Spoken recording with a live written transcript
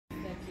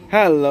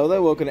Hello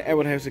there, welcome to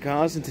Edward House of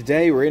Cars, and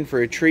today we're in for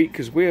a treat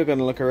because we are going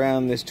to look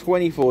around this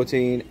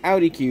 2014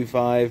 Audi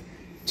Q5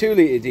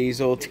 2-litre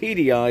diesel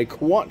TDI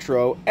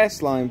Quattro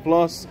S-Line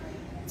Plus.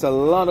 It's a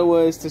lot of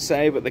words to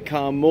say, but the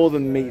car more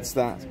than meets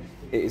that.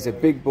 It is a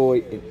big boy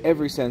in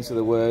every sense of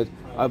the word.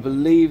 I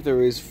believe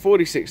there is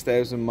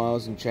 46,000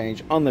 miles and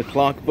change on the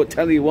clock, but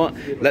tell you what,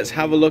 let's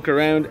have a look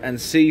around and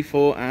see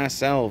for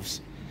ourselves.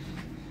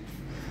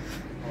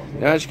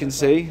 Now, as you can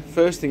see,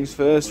 first things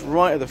first,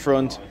 right at the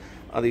front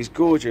are these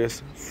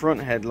gorgeous front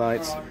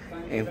headlights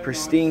in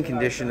pristine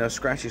condition, no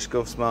scratches,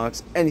 scuffs,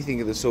 marks, anything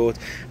of the sort.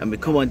 And we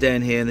come on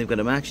down here and they've got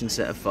a matching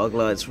set of fog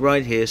lights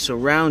right here,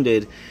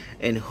 surrounded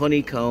in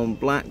honeycomb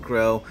black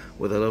grille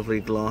with a lovely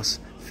gloss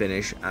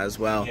finish as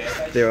well.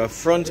 There are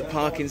front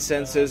parking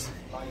sensors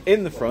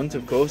in the front,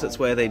 of course, that's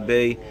where they'd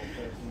be,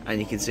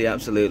 and you can see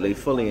absolutely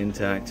fully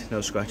intact,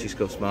 no scratches,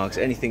 scuffs, marks,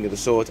 anything of the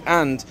sort.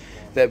 And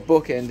they're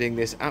bookending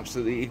this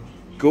absolutely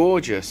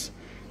gorgeous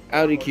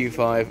Audi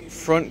Q5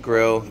 front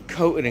grille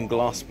coated in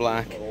gloss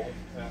black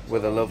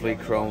with a lovely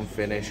chrome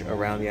finish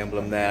around the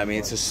emblem there. I mean,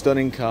 it's a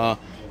stunning car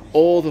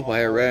all the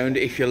way around.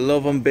 If you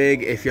love them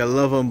big, if you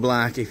love them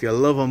black, if you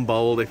love them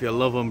bold, if you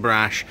love them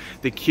brash,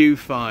 the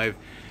Q5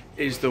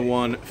 is the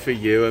one for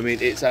you. I mean,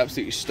 it's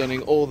absolutely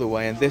stunning all the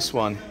way, and this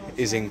one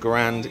is in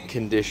grand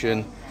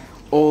condition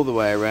all the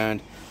way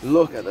around.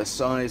 Look at the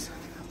size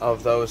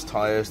of those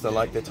tires. They're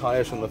like the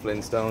tires from the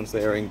Flintstones.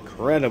 They are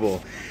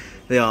incredible.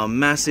 They are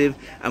massive,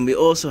 and we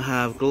also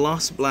have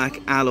gloss black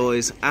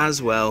alloys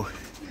as well,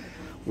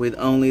 with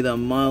only the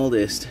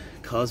mildest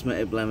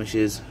cosmetic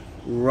blemishes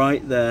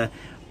right there.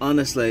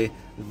 Honestly,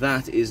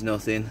 that is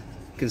nothing.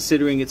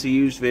 Considering it's a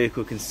used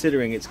vehicle,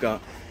 considering it's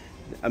got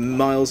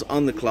miles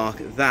on the clock,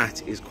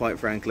 that is quite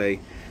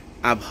frankly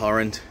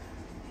abhorrent.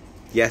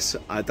 Yes,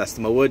 that's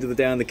my word of the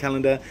day on the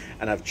calendar,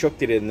 and I've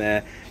chucked it in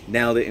there,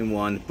 nailed it in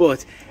one.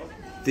 But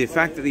the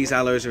fact that these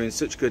alloys are in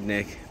such good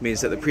nick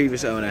means that the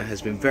previous owner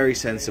has been very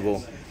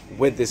sensible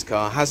with this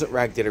car, hasn't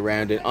ragged it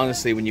around. And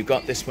honestly, when you've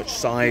got this much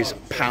size,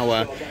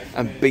 power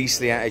and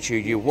beastly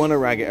attitude, you want to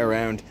rag it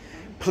around.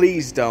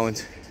 Please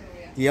don't.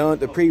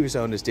 The previous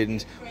owners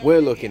didn't. We're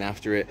looking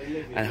after it,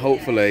 and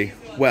hopefully,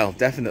 well,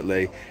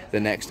 definitely the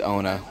next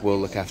owner will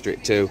look after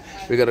it too.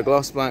 We've got a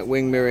gloss black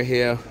wing mirror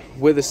here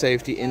with a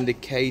safety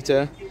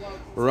indicator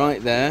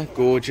right there,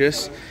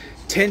 gorgeous.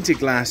 Tinted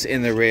glass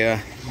in the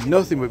rear,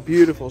 nothing but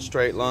beautiful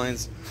straight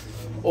lines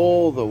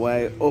all the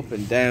way up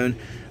and down.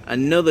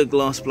 Another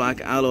gloss black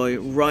alloy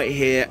right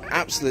here,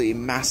 absolutely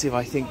massive.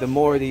 I think the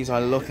more of these I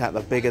look at,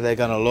 the bigger they're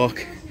gonna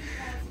look.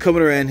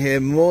 Coming around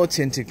here, more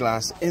tinted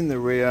glass in the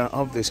rear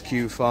of this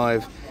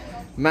Q5,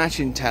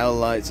 matching tail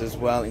lights as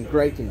well, in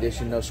great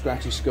condition, no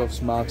scratches,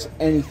 scuffs, marks,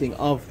 anything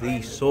of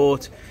the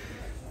sort.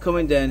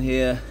 Coming down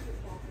here,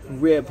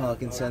 rear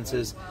parking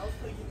sensors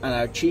and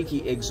our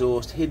cheeky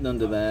exhaust hidden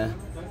under there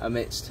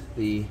amidst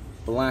the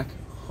black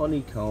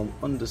honeycomb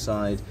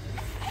underside,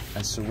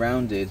 and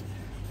surrounded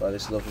by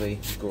this lovely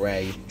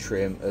grey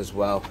trim as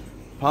well.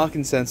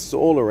 Parking sensors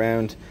all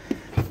around.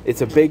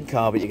 It's a big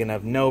car, but you can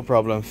have no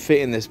problem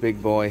fitting this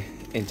big boy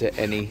into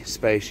any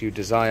space you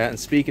desire. And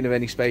speaking of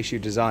any space you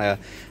desire,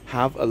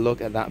 have a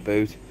look at that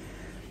boot.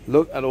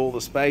 Look at all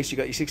the space. You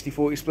got your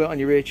 60/40 split on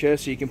your rear chair,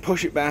 so you can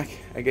push it back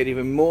and get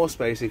even more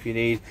space if you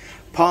need.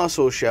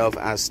 Parcel shelf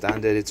as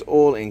standard, it's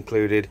all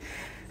included.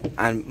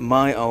 And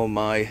my oh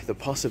my, the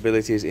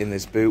possibilities in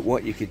this boot,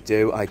 what you could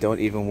do, I don't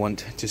even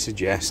want to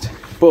suggest.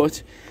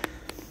 But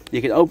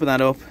you can open that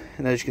up,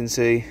 and as you can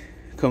see,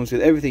 comes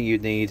with everything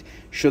you'd need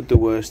should the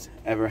worst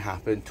ever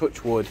happen.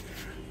 Touch wood,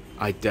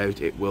 I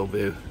doubt it will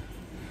do.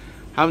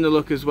 Having a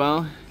look as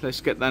well,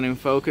 let's get that in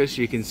focus.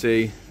 You can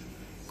see,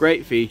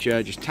 great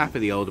feature, just tap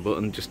of the older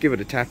button, just give it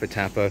a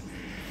tapper,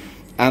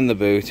 and the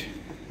boot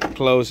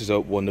closes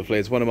up wonderfully.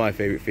 It's one of my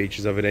favorite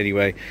features of it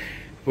anyway.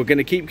 We're going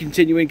to keep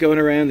continuing going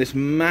around this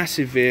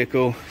massive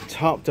vehicle,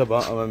 top to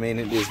bottom. I mean,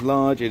 it is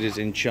large, it is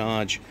in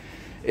charge.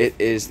 It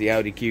is the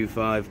Audi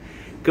Q5.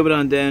 Coming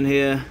on down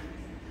here,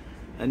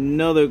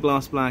 another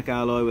gloss black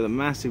alloy with a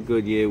massive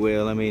Goodyear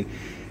wheel. I mean,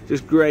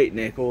 just great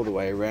nick all the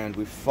way around.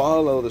 We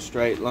follow the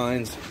straight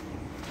lines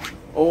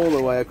all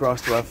the way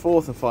across to our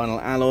fourth and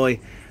final alloy,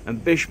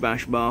 and bish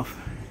bash boff,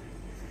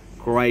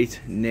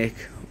 great nick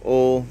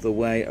all the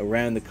way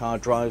around. The car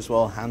drives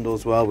well,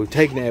 handles well. We've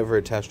taken it over for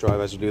a test drive,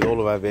 as we do with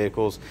all of our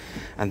vehicles,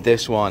 and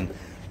this one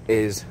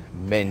is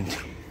mint.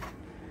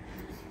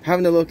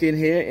 Having a look in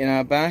here in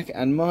our back,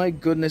 and my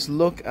goodness,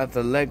 look at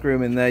the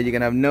legroom in there. You're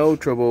gonna have no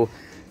trouble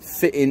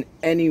fitting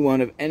anyone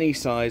of any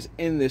size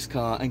in this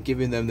car and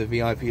giving them the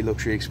VIP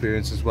luxury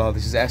experience as well.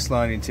 This is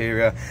S-Line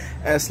interior,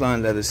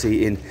 S-Line leather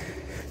seating,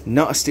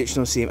 not a stitch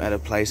no seam out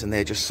of place, and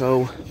they're just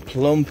so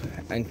plump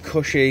and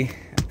cushy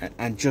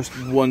and just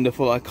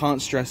wonderful. I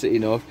can't stress it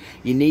enough.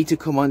 You need to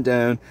come on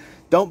down.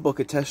 Don't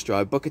book a test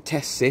drive, book a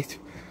test sit.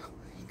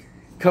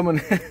 Come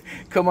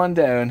on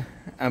down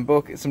and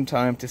book some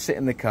time to sit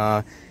in the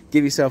car,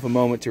 give yourself a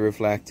moment to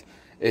reflect.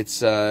 It's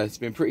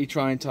been pretty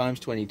trying times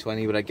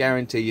 2020, but I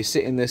guarantee you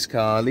sit in this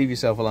car, leave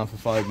yourself alone for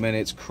 5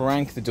 minutes,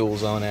 crank the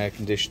duals on air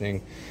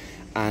conditioning,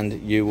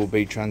 and you will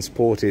be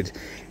transported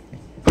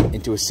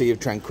into a sea of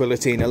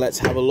tranquility. Now let's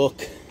have a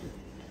look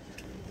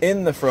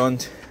in the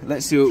front.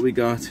 Let's see what we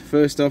got.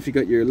 First off, you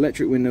got your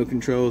electric window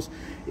controls,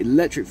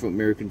 electric front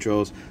mirror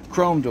controls,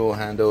 chrome door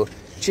handle,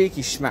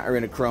 cheeky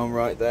smattering of chrome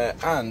right there,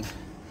 and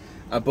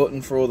a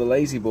button for all the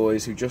lazy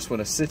boys who just want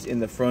to sit in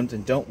the front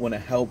and don't want to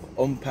help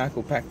unpack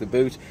or pack the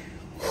boot.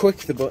 Quick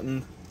the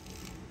button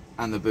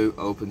and the boot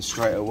opens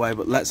straight away.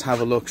 But let's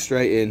have a look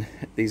straight in.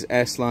 These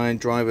S-line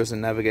drivers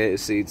and navigator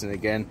seats, and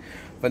again,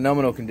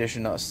 phenomenal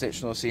condition, not a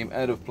stitch nor seam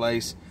out of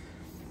place.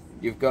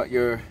 You've got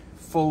your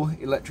full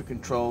electric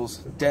controls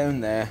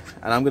down there,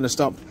 and I'm going to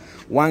stop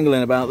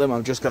wangling about them.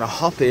 I'm just going to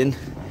hop in.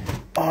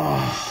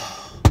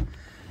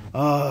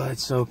 Oh,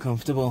 it's so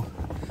comfortable,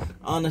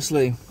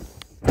 honestly.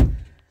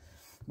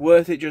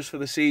 Worth it just for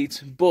the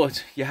seats.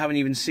 But you haven't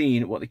even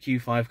seen what the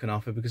Q5 can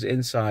offer, because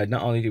inside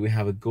not only do we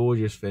have a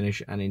gorgeous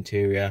finish and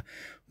interior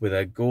with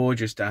a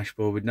gorgeous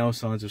dashboard with no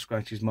signs of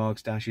scratches,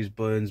 marks, dashes,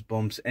 burns,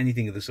 bumps,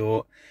 anything of the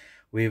sort,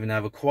 we even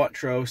have a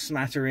Quattro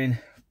smattering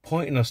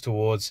pointing us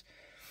towards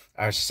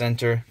our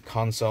center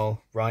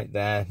console right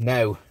there.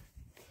 Now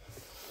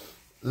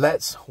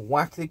let's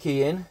whack the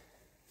key in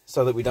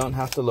so that we don't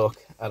have to look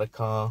at a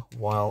car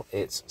while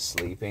it's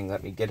sleeping.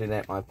 Let me get it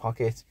out my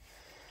pocket.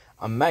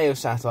 I may have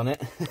sat on it.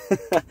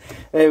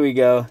 There we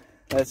go.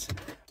 Let's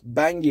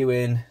bang you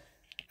in,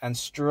 and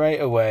straight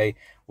away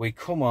we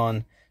come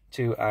on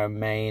to our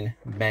main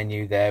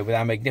menu there with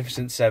our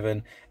magnificent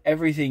 7.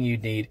 Everything you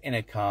need in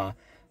a car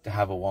to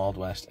have a Wild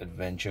West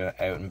adventure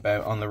out and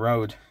about on the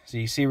road. So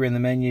you see we're in the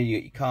menu. You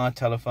got your car,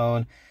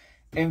 telephone,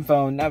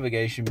 info,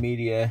 navigation,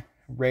 media,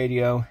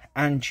 radio,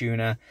 and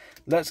tuner.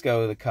 Let's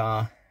go with the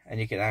car, and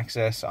you can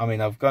access, I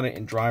mean, I've got it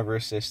in driver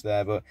assist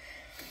there, but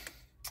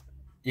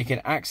you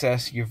can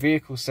access your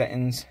vehicle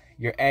settings,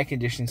 your air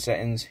conditioning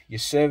settings, your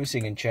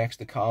servicing and checks.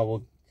 The car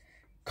will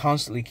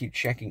constantly keep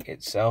checking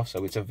itself,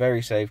 so it's a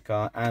very safe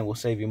car and will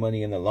save you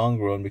money in the long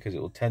run, because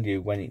it will tell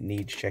you when it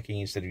needs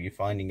checking instead of you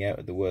finding out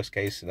at the worst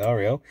case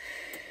scenario.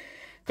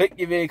 Click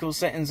your vehicle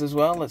settings as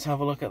well. Let's have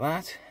a look at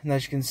that. And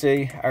as you can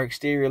see, our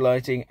exterior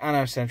lighting and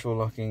our central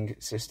locking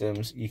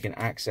systems, you can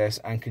access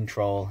and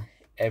control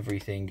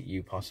everything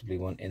you possibly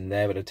want in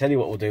there. But I'll tell you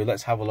what we'll do.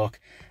 Let's have a look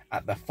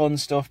at the fun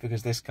stuff,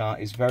 because this car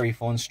is very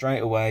fun.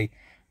 Straight away,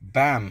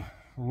 bam,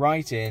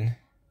 right in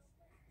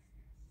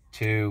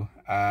to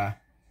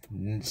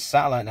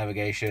satellite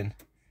navigation.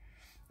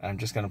 And I'm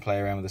just going to play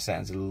around with the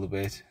settings a little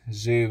bit,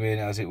 zoom in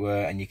as it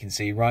were, and you can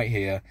see right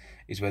here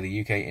is where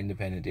the UK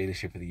Independent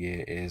Dealership of the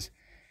Year is.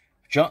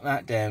 Jot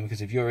that down,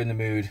 because if you're in the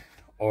mood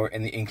or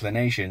in the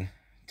inclination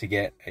to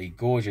get a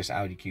gorgeous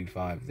Audi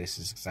Q5, this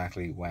is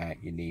exactly where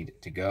you need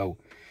to go.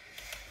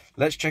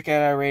 Let's check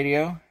out our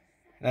radio.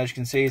 And as you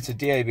can see, it's a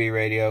DAB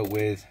radio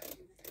with,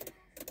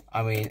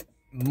 I mean,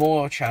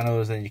 more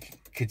channels than you could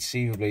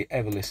conceivably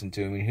ever listen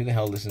to. I mean, who the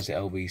hell listens to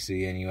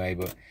LBC anyway?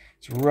 But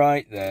it's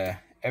right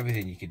there,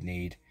 everything you could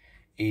need,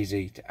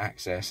 easy to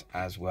access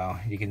as well.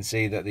 You can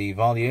see that the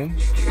volume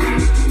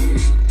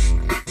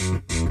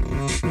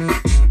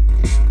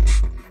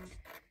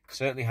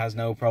certainly has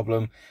no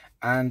problem.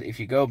 And if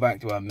you go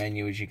back to our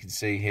menu, as you can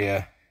see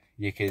here,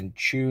 you can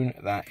tune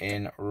that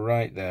in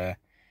right there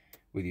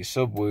with your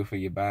subwoofer,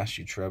 your bass,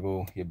 your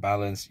treble, your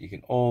balance. You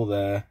can all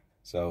there.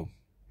 So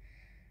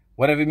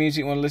whatever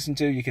music you want to listen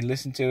to, you can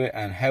listen to it,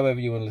 and however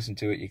you want to listen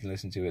to it, you can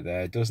listen to it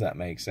there. Does that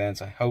make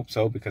sense? I hope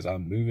so, because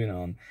I'm moving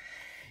on.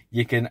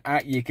 You can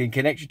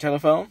connect your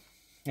telephone,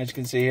 as you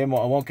can see here. I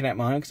won't connect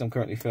mine because I'm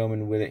currently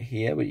filming with it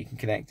here, but you can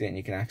connect it and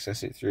you can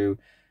access it through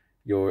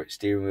your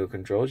steering wheel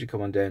controls. You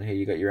come on down here,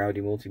 you got your Audi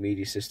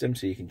MultiMedia system,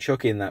 so you can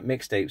chuck in that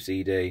mixtape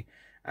CD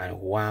and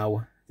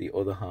wow the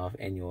other half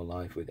in your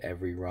life with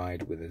every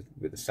ride with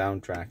a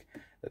soundtrack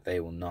that they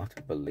will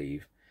not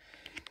believe.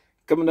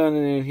 Coming down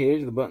in here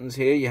to the buttons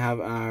here, you have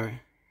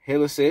our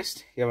hill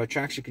assist, you have our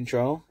traction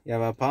control, you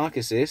have our park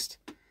assist,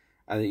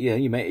 and you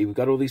know, you've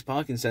got all these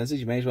parking sensors.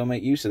 You may as well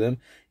make use of them.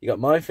 You got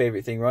my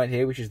favorite thing right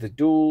here, which is the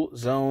dual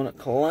zone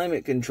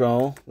climate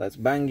control. Let's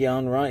bang you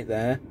on right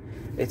there.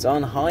 It's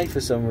on high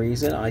for some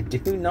reason. I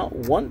do not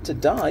want to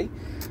die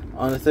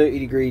on a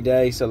 30-degree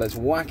day, so let's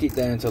whack it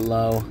down to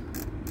low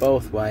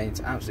both ways.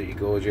 It's absolutely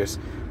gorgeous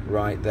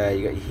right there.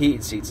 You got your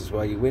heated seats as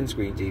well, your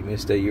windscreen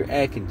demister, your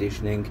air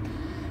conditioning,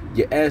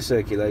 your air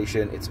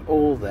circulation. It's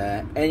all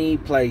there. Any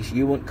place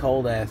you want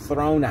cold air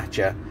thrown at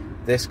you,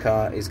 this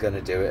car is going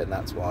to do it, and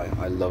that's why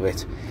I love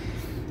it.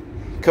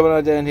 Coming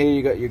on down here,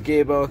 you got your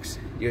gearbox,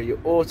 you got your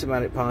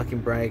automatic parking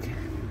brake.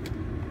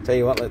 Tell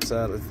you what, let's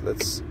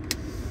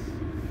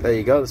there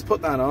you go. Let's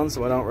put that on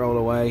so I don't roll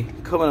away.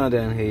 Coming on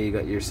down here, you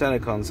got your center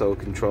console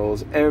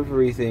controls,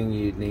 everything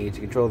you'd need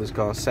to control this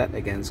car, set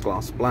against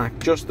gloss black,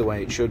 just the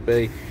way it should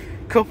be.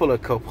 Couple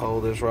of cup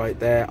holders right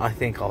there. I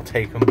think I'll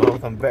take them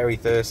both. I'm very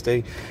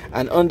thirsty.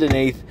 And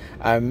underneath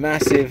our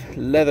massive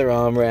leather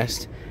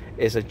armrest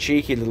is a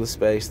cheeky little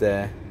space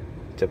there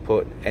to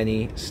put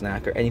any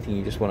snack or anything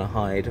you just want to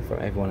hide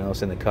from everyone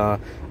else in the car.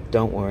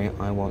 Don't worry,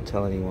 I won't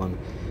tell anyone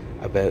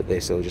about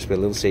this. It'll just be a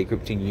little secret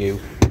between you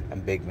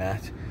and Big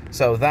Matt.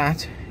 So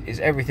that is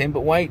everything,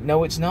 but wait,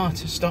 no it's not.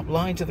 Stop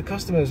lying to the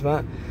customers,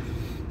 Matt.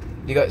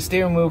 You got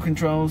steering wheel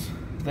controls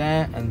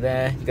there and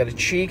there. You got a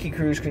cheeky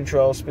cruise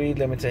control, speed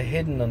limiter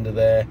hidden under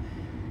there.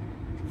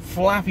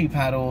 Flappy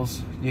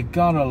paddles, you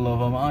gotta love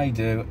them, I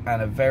do,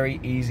 and a very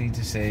easy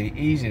to see,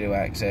 easy to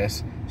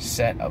access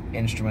set of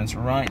instruments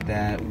right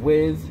there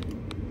with,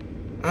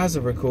 as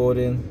of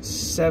recording,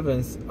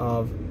 7th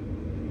of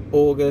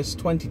August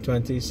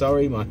 2020,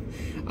 sorry,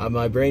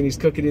 my brain is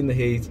cooking in the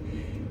heat,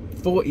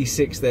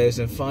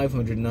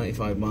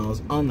 46,595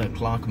 miles on the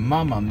clock.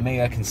 Mamma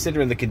mia,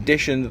 considering the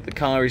condition that the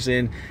car is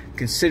in,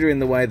 considering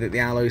the way that the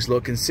alloys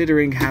look,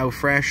 considering how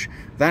fresh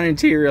that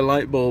interior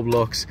light bulb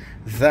looks,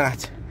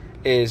 that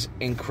is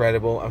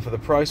incredible. And for the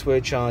price we're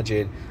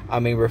charging, I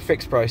mean, we're a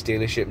fixed price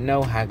dealership,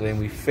 no haggling.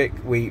 We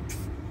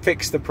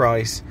fix the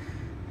price.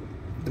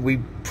 We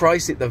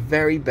price it the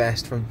very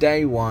best from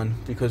day one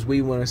because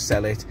we want to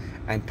sell it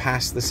and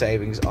pass the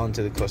savings on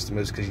to the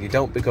customers, because you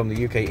don't become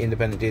the UK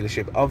independent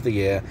dealership of the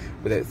year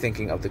without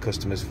thinking of the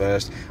customers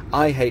first.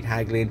 I hate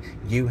haggling,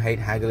 you hate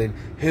haggling.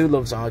 Who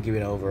loves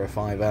arguing over a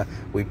fiver?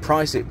 We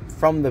price it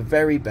from the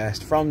very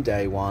best from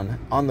day one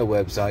on the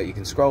website. You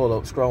can scroll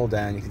up, scroll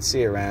down, you can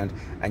see around,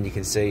 and you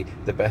can see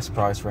the best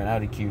price for an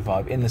Audi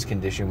Q5 in this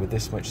condition with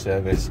this much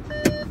service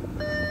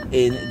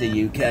in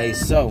the UK.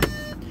 So,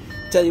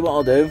 tell you what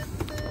I'll do.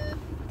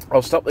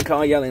 I'll stop the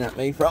car yelling at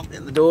me from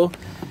in the door.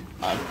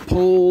 I've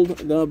pulled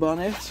the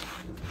bonnet,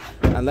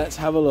 and let's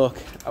have a look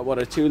at what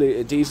a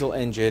 2-litre diesel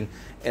engine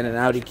in an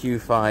Audi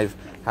Q5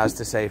 has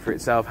to say for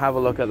itself. Have a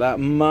look at that.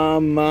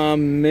 Mamma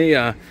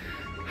mia.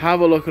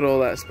 Have a look at all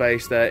that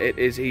space there. It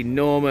is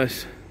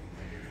enormous.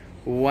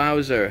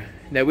 Wowzer.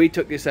 Now, we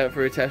took this out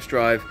for a test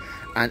drive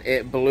and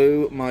it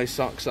blew my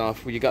socks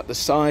off. You got the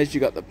size, you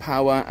got the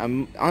power,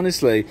 and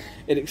honestly,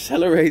 it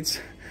accelerates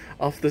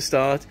off the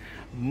start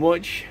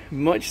much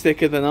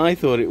thicker than I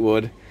thought it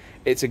would.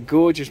 It's a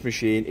gorgeous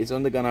machine. It's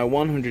undergone our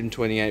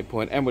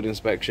 128-point MWD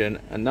inspection,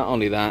 and not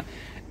only that,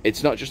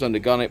 it's not just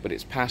undergone it, but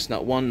it's passed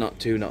not 1, not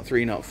 2, not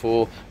 3, not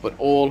 4, but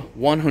all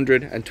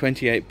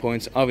 128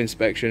 points of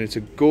inspection. It's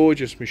a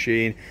gorgeous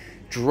machine,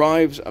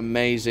 drives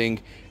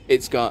amazing.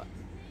 It's got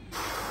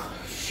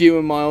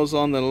fewer miles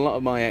on than a lot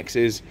of my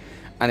X's,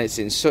 and it's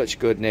in such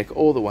good nick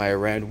all the way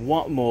around.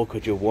 What more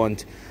could you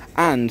want?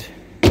 And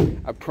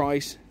a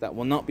price that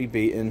will not be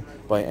beaten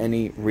by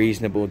any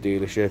reasonable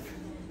dealership.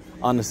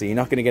 Honestly, you're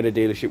not going to get a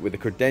dealership with the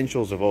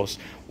credentials of us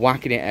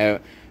whacking it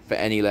out for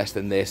any less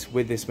than this,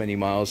 with this many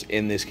miles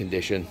in this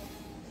condition.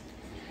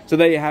 So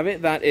there you have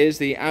it. That is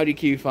the Audi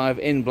Q5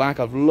 in black.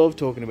 I've loved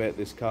talking about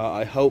this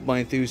car. I hope my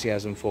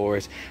enthusiasm for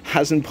it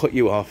hasn't put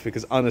you off,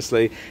 because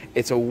honestly,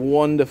 it's a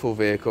wonderful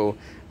vehicle,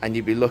 and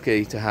you'd be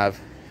lucky to have,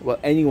 well,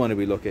 anyone would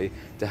be lucky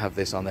to have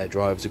this on their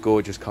drive. It's a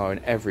gorgeous car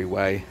in every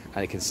way,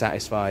 and it can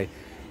satisfy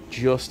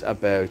just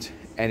about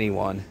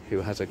anyone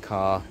who has a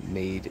car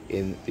need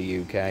in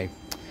the UK.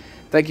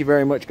 Thank you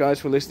very much, guys,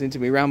 for listening to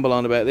me ramble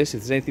on about this. If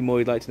there's anything more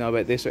you'd like to know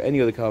about this or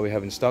any other car we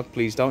have in stock,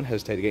 please don't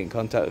hesitate to get in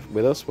contact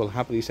with us. We'll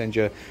happily send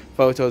you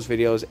photos,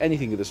 videos,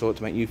 anything of the sort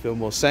to make you feel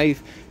more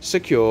safe,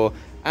 secure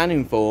and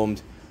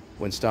informed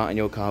when starting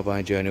your car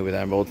buying journey with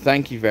Emerald.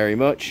 Thank you very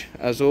much.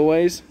 As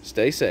always,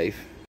 stay safe.